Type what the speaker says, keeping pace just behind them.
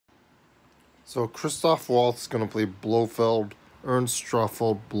So Christoph Waltz is going to play Blofeld, Ernst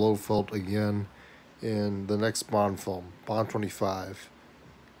Struffel Blofeld again in the next Bond film, Bond 25.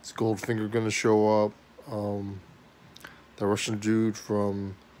 Is Goldfinger going to show up? The Russian dude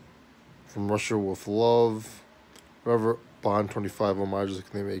from Russia with Love, whatever Bond 25 homages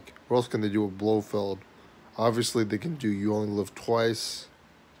can they make? What else can they do with Blofeld? Obviously, they can do You Only Live Twice,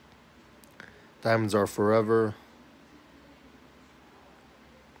 Diamonds Are Forever.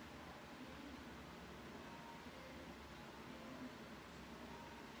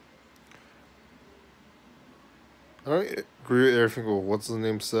 I don't agree with everything with what's the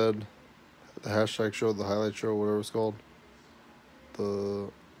name said. The hashtag show, the highlight show, whatever it's called. The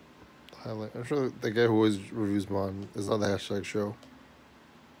highlight. I'm sure the guy who always reviews Bond is not the hashtag show.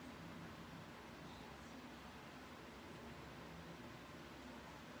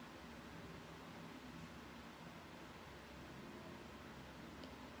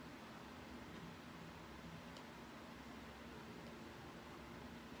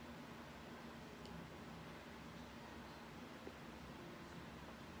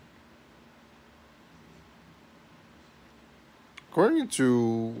 According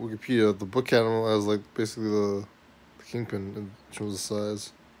to Wikipedia, the book animal has like basically the kingpin in terms of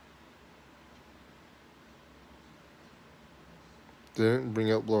size. They didn't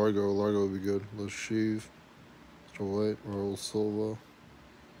bring up Largo. Largo would be good. Let's Sheev, Mr. White, Raul Silva.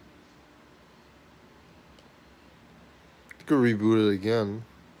 You could reboot it again.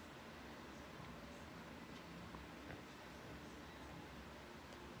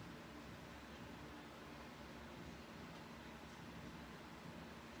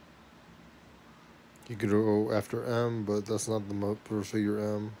 You could go after M, but that's not the per figure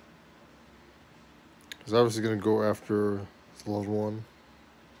M. He's obviously going to go after his loved one.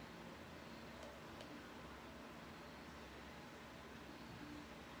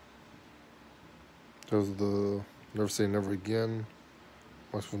 There's the Never Say Never Again.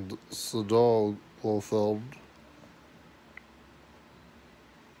 That's from Sadal Blofeld.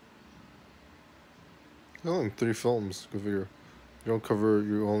 Only 3 films. Go figure. You don't cover.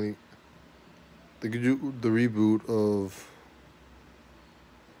 You only. They could do the reboot of.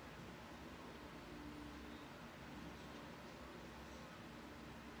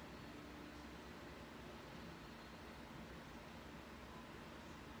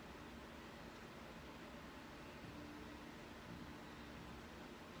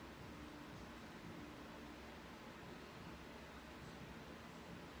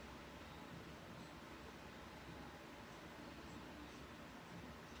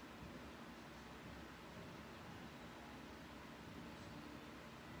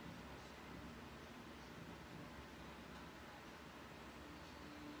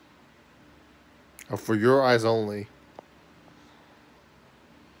 For Your Eyes Only.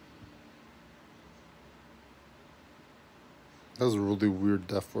 That was a really weird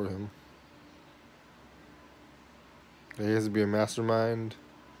death for him. He has to be a mastermind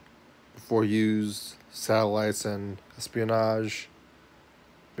before he used satellites and espionage.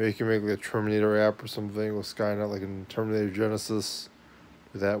 Maybe he can make like a Terminator app or something with Skynet, like in Terminator Genesis.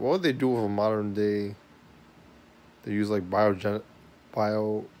 With that, what would they do with a modern day? They use like biotechno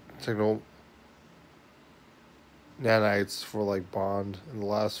nanites for like Bond in the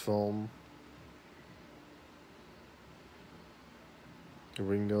last film.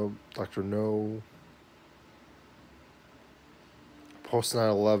 Ringo, Dr. No. Post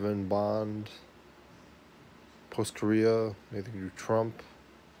 9/11 Bond. Post Korea, maybe they could do Trump.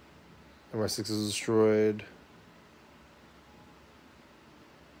 MI6 is destroyed.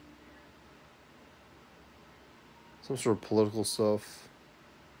 Some sort of political stuff.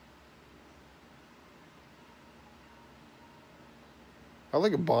 I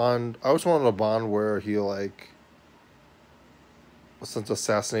like a Bond. I always wanted a Bond where he like was sent to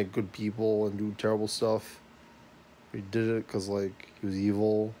assassinate good people and do terrible stuff. He did it because like he was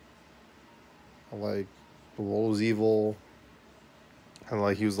evil. And, like the world was evil. And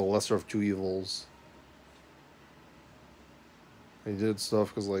like he was the lesser of two evils. And he did stuff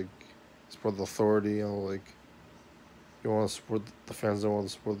because like he supported the authority. You know, like you want to support the fans don't want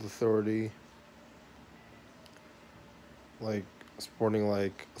to support the authority. Like supporting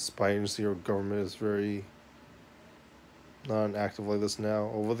like a spy agency or government is very not active like this now.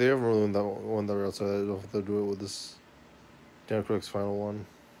 Although they haven't really won that route, so I don't know if they'll do it with this Daniel Craig's final one.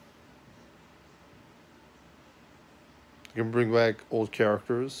 You can bring back old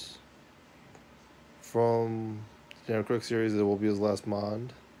characters from the Daniel Craig series. It will be his last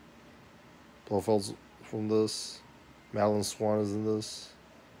Bond. Blofeld's from this. Madeline Swan is in this.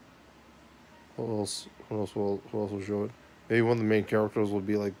 Who else will show it? Maybe one of the main characters will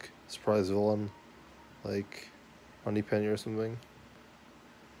be like surprise villain, like Honeypenny or something,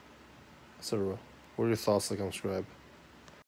 etc. What are your thoughts? Like and subscribe.